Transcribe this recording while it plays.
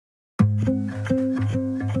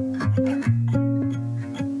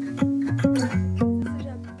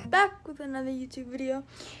YouTube video.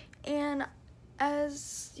 And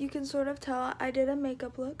as you can sort of tell, I did a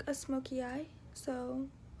makeup look, a smoky eye. So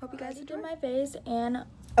hope you guys enjoy my face. And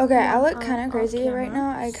okay, I look kind of crazy right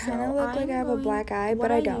now. I kind of look like I have a black eye,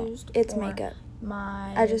 but I don't. It's makeup.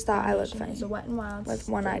 I just thought I looked funny is a Wet n Wild with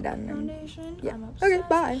one eye done. Foundation. Yeah. I'm Okay,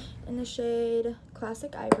 bye. In the shade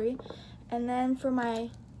Classic Ivory. And then for my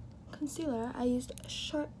concealer, I used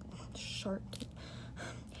Tarte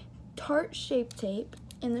Shape Tape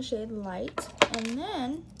in the shade Light. And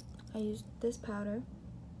then I used this powder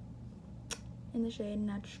in the shade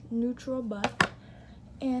Neutral Buff.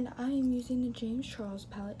 And I am using the James Charles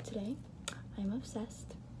palette today. I'm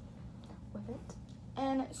obsessed with it.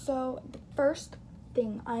 And so the first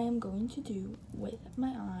thing I am going to do with my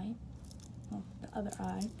eye, well, the other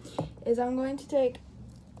eye, is I'm going to take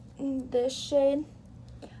this shade.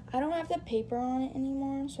 I don't have the paper on it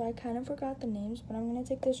anymore, so I kind of forgot the names, but I'm going to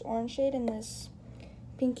take this orange shade and this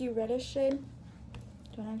pinky reddish shade.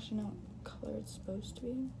 Don't actually know what color it's supposed to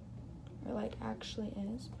be, or like actually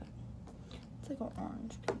is, but it's like an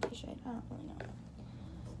orange pinky shade. I don't really know.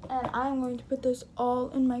 And I'm going to put this all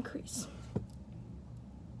in my crease.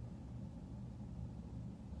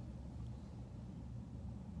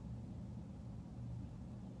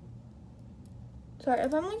 Sorry,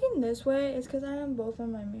 if I'm looking this way, it's because I have both of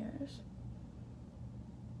my mirrors.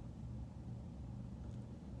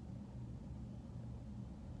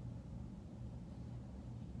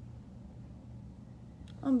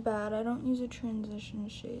 I'm bad. I don't use a transition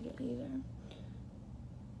shade either.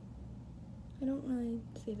 I don't really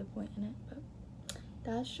see the point in it, but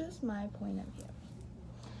that's just my point of view.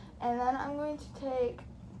 And then I'm going to take,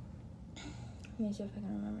 let me see if I can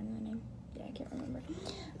remember the name. Yeah, I can't remember.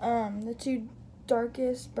 The two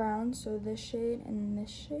darkest browns, so this shade and this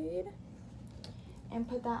shade, and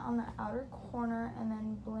put that on the outer corner and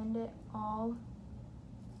then blend it all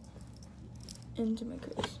into my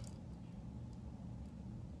crease.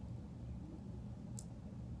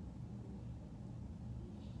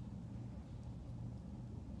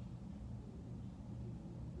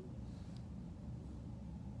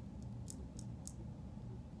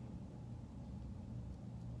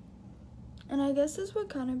 And I guess this would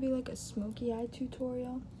kind of be like a smoky eye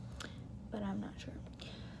tutorial, but I'm not sure.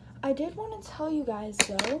 I did want to tell you guys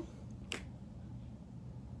though,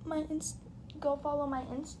 go follow my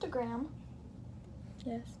Instagram.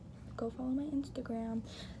 Yes, go follow my Instagram,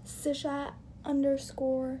 Sishat_Grace.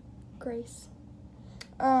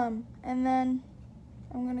 And then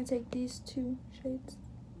I'm gonna take these two shades,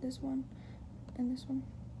 this one and this one,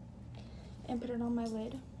 and put it on my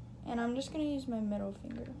lid. And I'm just gonna use my middle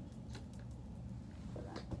finger.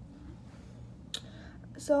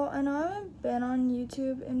 So I know I haven't been on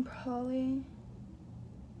YouTube in probably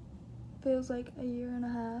feels like a year and a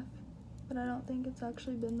half, but I don't think it's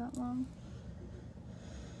actually been that long.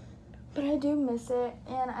 But I do miss it,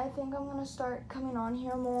 and I think I'm gonna start coming on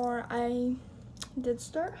here more. I did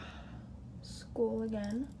start school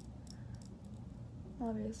again,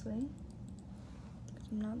 obviously, because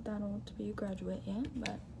I'm not that old to be a graduate yet,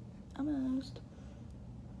 but almost.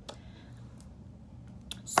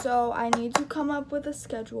 So I need to come up with a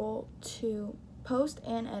schedule to post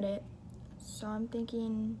and edit. So I'm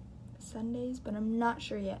thinking Sundays, but I'm not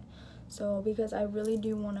sure yet. So because I really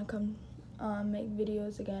do want to come make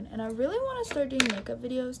videos again, and I really want to start doing makeup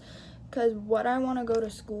videos, because what I want to go to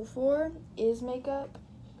school for is makeup,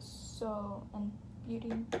 so, and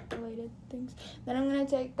beauty related things. Then I'm going to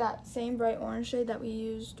take that same bright orange shade that we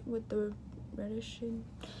used with the reddish shade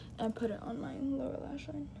and put it on my lower lash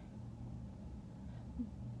line.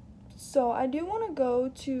 So I do want to go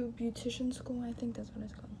to beautician school. I think that's what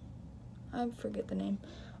it's called. I forget the name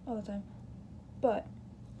all the time. But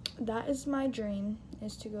that is my dream,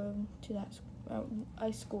 is to go to that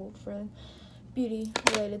school for beauty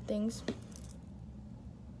related things.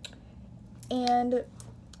 And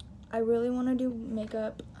I really want to do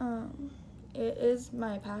makeup. It is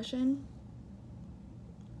my passion.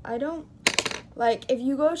 I don't, like, if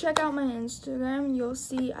you go check out my Instagram, you'll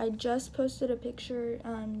see I just posted a picture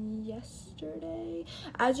yesterday.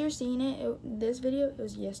 As you're seeing it, this video, it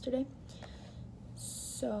was yesterday.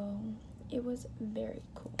 So it was very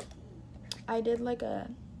cool. I did like a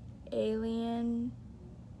alien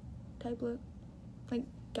type look, like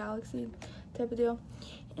galaxy type of deal,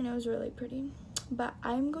 and it was really pretty. But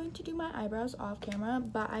I'm going to do my eyebrows off camera,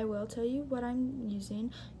 but I will tell you what I'm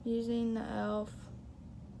using. I'm using the e.l.f.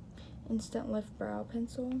 Instant Lift Brow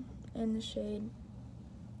Pencil in the shade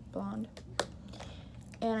Blonde.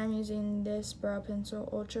 And I'm using this brow pencil,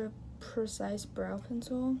 Ultra Precise Brow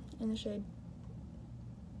Pencil in the shade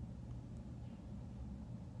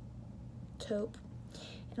Taupe.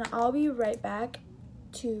 And I'll be right back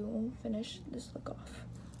to finish this look off.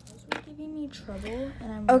 Giving me trouble,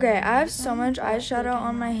 and okay, I have so much eyeshadow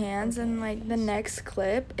on my hands, and like the next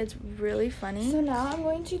clip, it's really funny. So now I'm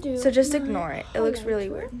going to do. So just ignore it. It looks really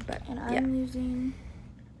weird, but and yeah. I'm using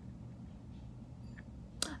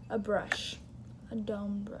a brush, a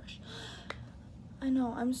dome brush. I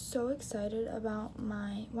know. I'm so excited about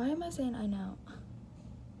my. Why am I saying I know?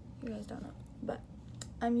 You guys don't know, but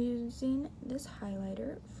I'm using this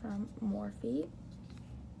highlighter from Morphe.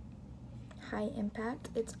 High Impact.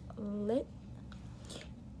 It's lit,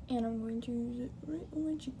 and I'm going to use it right on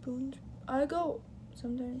my cheekbones. I go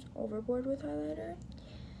sometimes overboard with highlighter,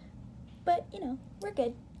 but you know, we're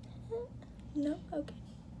good. No? Okay.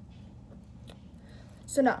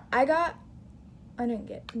 So now I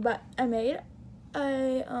made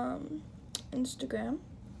a Instagram.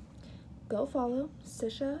 Go follow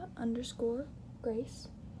Sisha_Grace,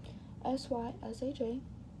 SYSHA_GRACE.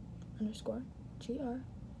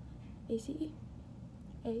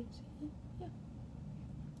 Yeah.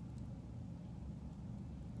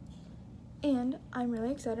 And I'm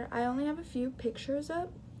really excited. I only have a few pictures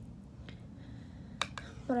up,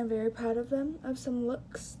 but I'm very proud of them, of some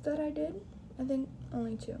looks that I did. I think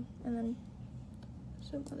only 2, and then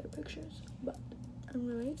some other pictures, but I'm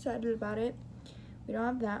really excited about it. We don't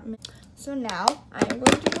have that many. So now I am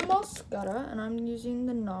going to do mascara, and I'm using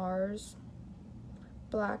the NARS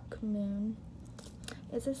Black Moon.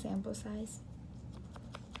 It's a sample size.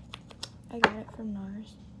 I got it from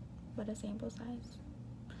NARS, but a sample size.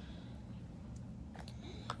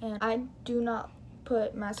 And I do not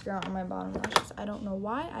put mascara on my bottom lashes. I don't know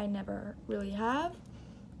why. I never really have.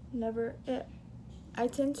 I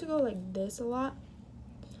tend to go like this a lot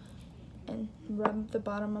and rub the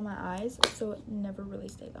bottom of my eyes, so it never really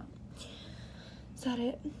stayed on. Is that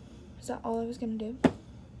it? Is that all I was gonna do?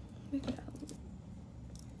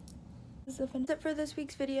 This is it for this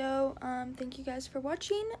week's video. Thank you guys for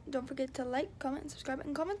watching. Don't forget to like, comment, and subscribe,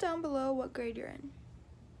 and comment down below what grade you're in,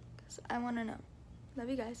 because I want to know. Love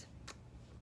you guys.